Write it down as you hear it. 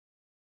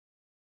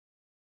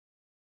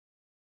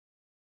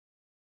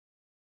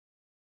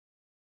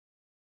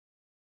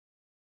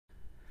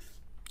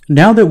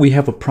Now that we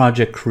have a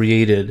project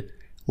created,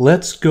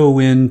 let's go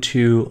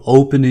into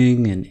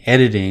opening and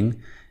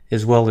editing,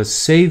 as well as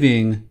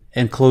saving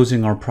and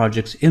closing our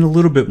projects in a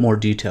little bit more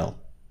detail.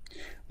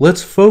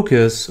 Let's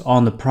focus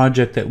on the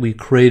project that we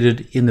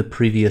created in the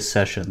previous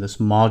session, this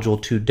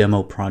Module 2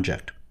 demo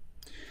project.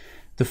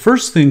 The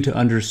first thing to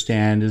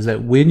understand is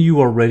that when you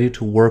are ready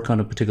to work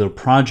on a particular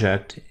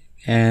project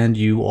and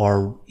you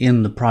are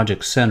in the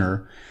project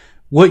center,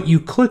 what you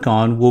click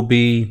on will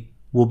be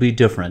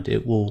different.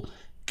 It will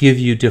give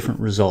you different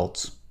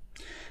results.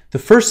 The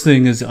first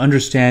thing is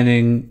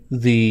understanding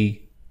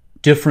the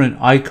different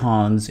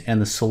icons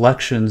and the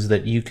selections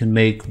that you can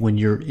make when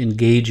you're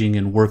engaging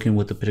and working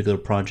with a particular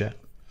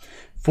project.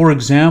 For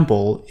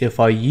example, if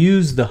I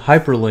use the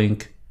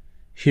hyperlink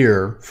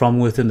here from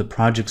within the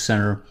project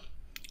center,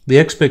 the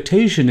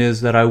expectation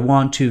is that I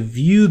want to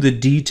view the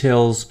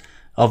details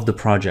of the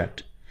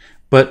project,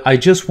 but I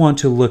just want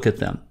to look at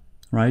them,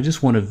 right? I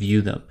just want to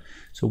view them.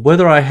 So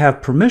whether I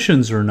have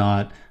permissions or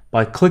not,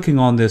 by clicking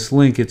on this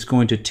link, it's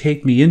going to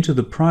take me into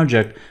the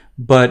project,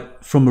 but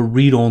from a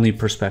read-only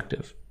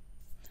perspective.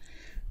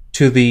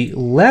 To the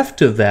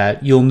left of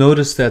that, you'll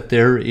notice that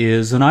there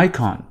is an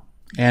icon.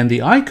 And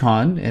the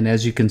icon, and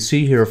as you can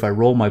see here, if I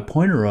roll my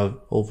pointer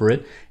over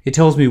it, it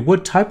tells me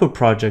what type of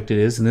project it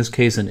is, in this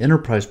case an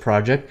enterprise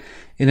project.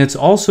 And it's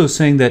also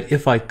saying that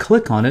if I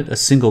click on it, a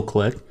single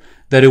click,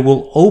 that it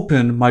will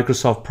open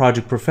Microsoft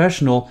Project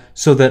Professional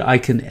so that I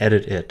can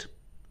edit it.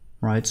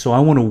 Right? So I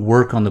want to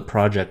work on the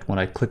project when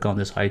I click on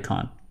this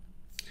icon.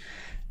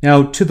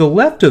 Now, to the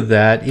left of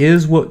that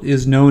is what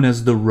is known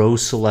as the row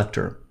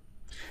selector.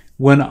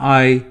 When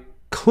I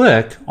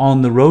click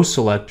on the row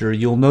selector,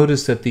 you'll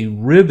notice that the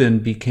ribbon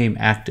became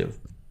active.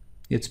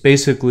 It's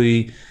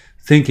basically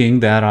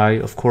thinking that I,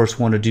 of course,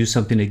 want to do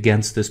something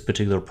against this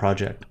particular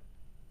project.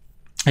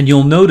 And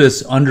you'll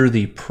notice under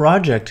the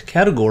project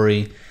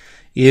category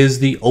is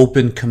the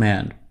open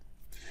command.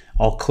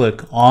 I'll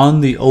click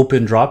on the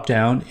open drop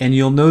down and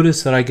you'll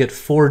notice that I get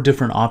 4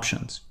 different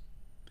options.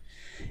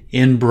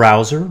 In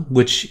browser,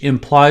 which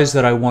implies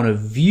that I want to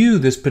view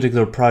this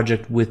particular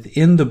project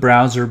within the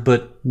browser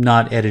but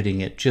not editing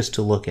it, just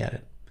to look at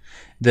it.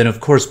 Then of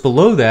course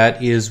below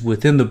that is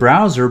within the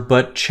browser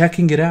but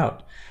checking it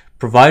out,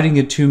 providing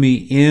it to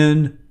me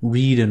in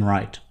read and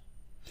write.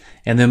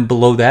 And then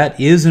below that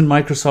is in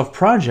Microsoft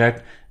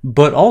Project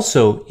but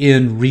also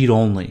in read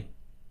only.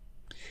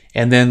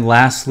 And then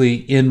lastly,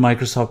 in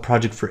Microsoft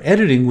Project for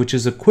editing, which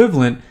is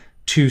equivalent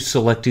to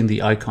selecting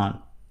the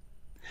icon.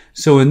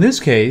 So in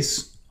this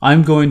case,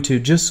 I'm going to,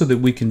 just so that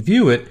we can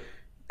view it,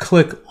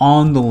 click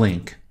on the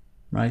link,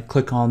 right?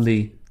 Click on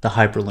the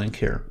hyperlink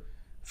here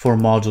for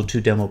Module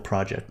 2 demo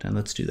project, and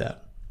let's do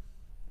that.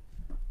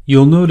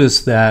 You'll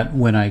notice that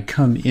when I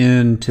come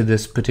into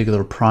this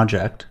particular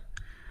project,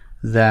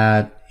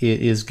 that it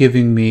is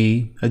giving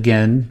me,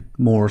 again,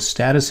 more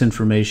status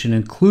information,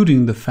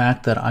 including the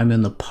fact that I'm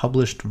in the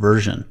published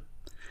version.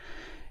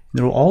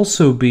 There will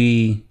also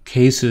be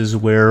cases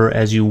where,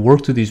 as you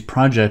work through these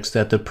projects,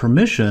 that the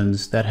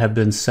permissions that have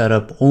been set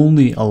up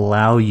only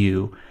allow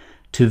you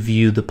to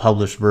view the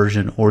published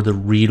version or the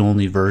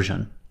read-only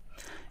version.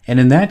 And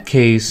in that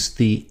case,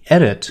 the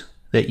edit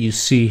that you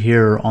see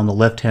here on the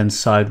left-hand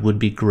side would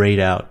be grayed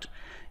out,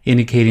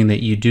 indicating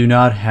that you do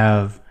not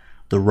have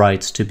the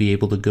rights to be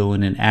able to go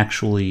in and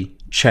actually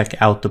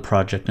check out the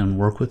project and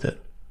work with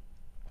it.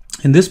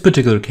 In this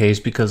particular case,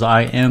 because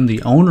I am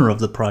the owner of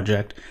the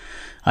project,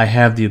 I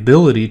have the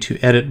ability to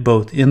edit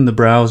both in the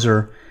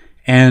browser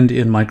and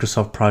in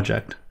Microsoft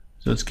Project.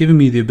 So it's giving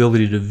me the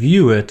ability to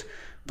view it,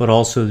 but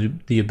also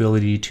the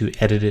ability to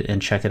edit it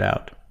and check it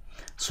out.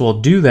 So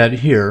I'll do that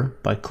here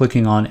by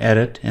clicking on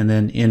Edit and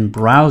then in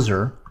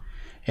Browser,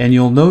 and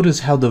you'll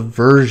notice how the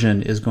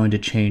version is going to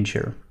change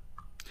here.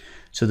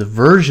 So the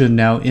version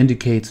now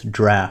indicates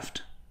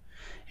draft.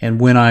 And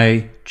when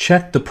I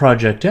check the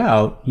project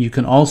out, you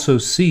can also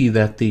see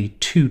that the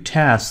 2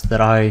 tasks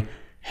that I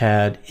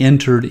had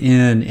entered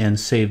in and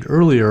saved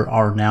earlier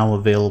are now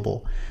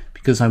available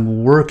because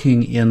I'm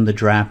working in the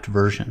draft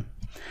version.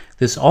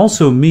 This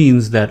also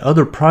means that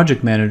other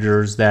project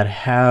managers that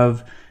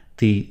have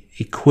the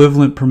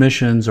equivalent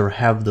permissions or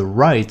have the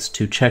rights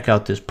to check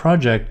out this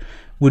project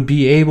would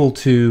be able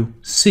to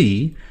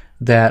see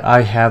that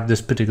I have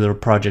this particular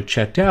project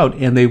checked out,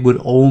 and they would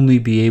only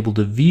be able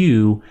to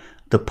view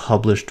the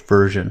published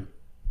version.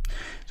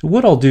 So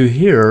what I'll do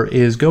here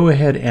is go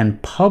ahead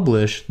and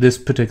publish this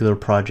particular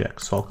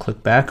project. So I'll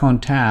click back on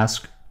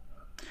task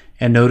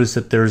and notice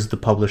that there's the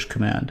publish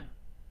command.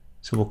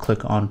 So we'll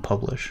click on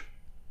publish.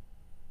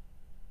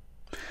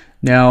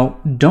 Now,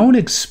 don't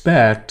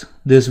expect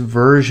this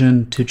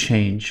version to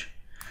change.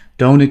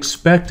 Don't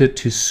expect it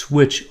to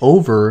switch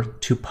over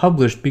to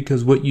publish,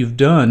 because what you've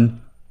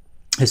done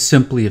is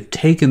simply have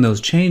taken those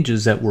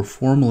changes that were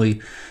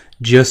formerly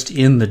just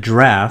in the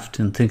draft,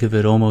 and think of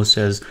it almost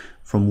as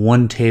from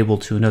one table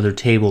to another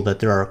table, that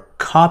there are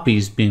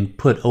copies being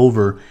put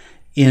over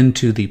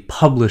into the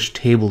published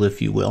table,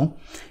 if you will.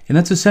 And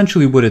that's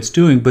essentially what it's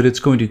doing, but it's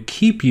going to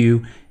keep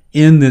you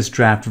in this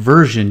draft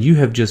version, you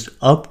have just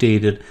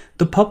updated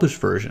the published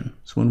version.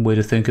 It's one way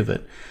to think of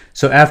it.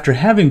 So after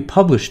having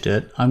published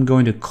it, I'm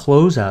going to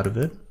close out of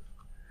it.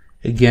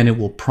 Again, it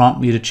will prompt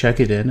me to check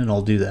it in, and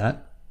I'll do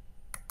that.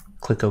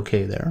 Click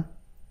OK there.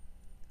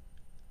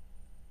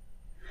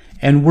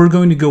 And we're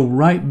going to go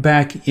right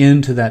back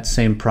into that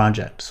same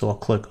project. So I'll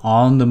click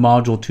on the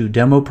Module 2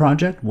 demo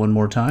project one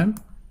more time,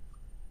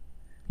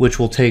 which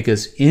will take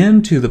us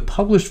into the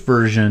published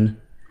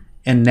version.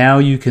 And now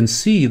you can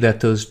see that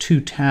those two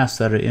tasks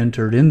that are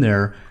entered in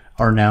there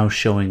are now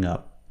showing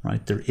up,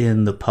 right? They're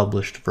in the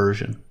published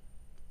version.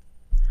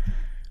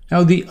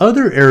 Now, the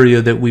other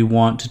area that we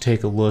want to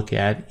take a look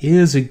at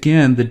is,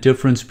 again, the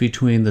difference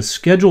between the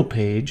schedule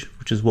page,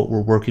 which is what we're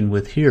working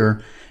with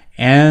here,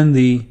 and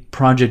the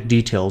project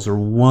details, or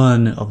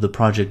one of the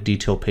project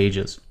detail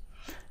pages.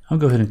 I'll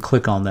go ahead and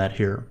click on that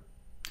here.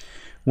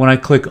 When I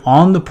click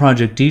on the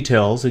project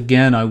details,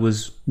 again, I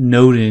was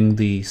noting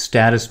the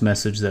status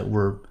message that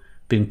we're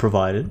being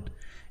provided,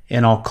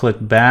 and I'll click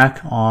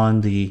back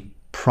on the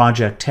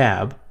project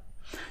tab.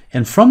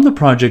 And from the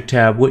project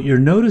tab, what you're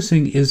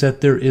noticing is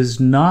that there is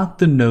not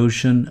the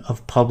notion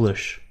of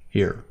publish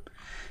here.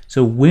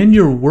 So when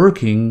you're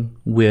working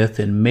with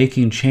and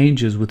making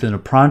changes within a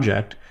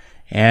project,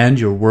 and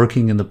you're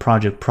working in the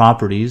project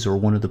properties or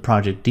one of the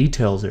project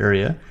details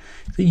area,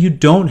 that you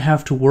don't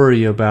have to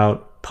worry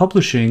about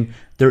publishing.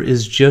 There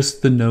is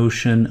just the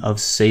notion of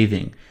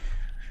saving.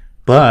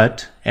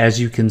 But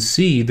as you can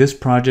see, this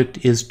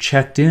project is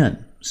checked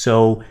in.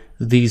 So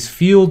these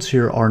fields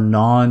here are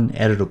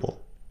non-editable.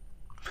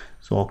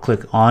 So I'll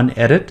click on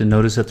edit, and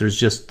notice that there's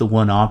just the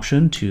one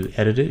option to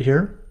edit it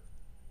here.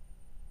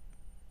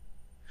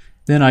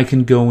 Then I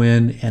can go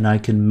in and I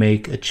can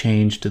make a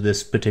change to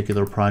this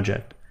particular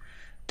project.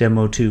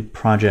 Demo 2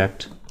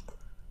 project,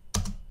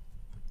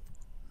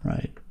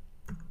 right,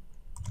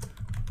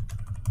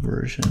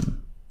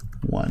 version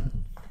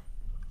 1.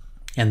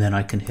 And then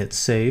I can hit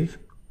save.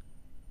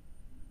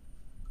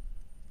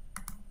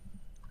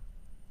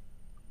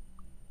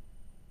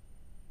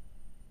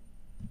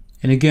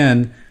 And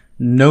again,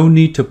 no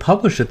need to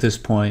publish at this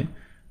point,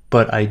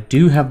 but I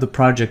do have the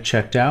project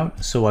checked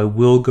out, so I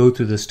will go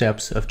through the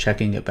steps of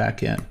checking it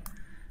back in.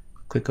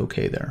 Click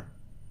OK there.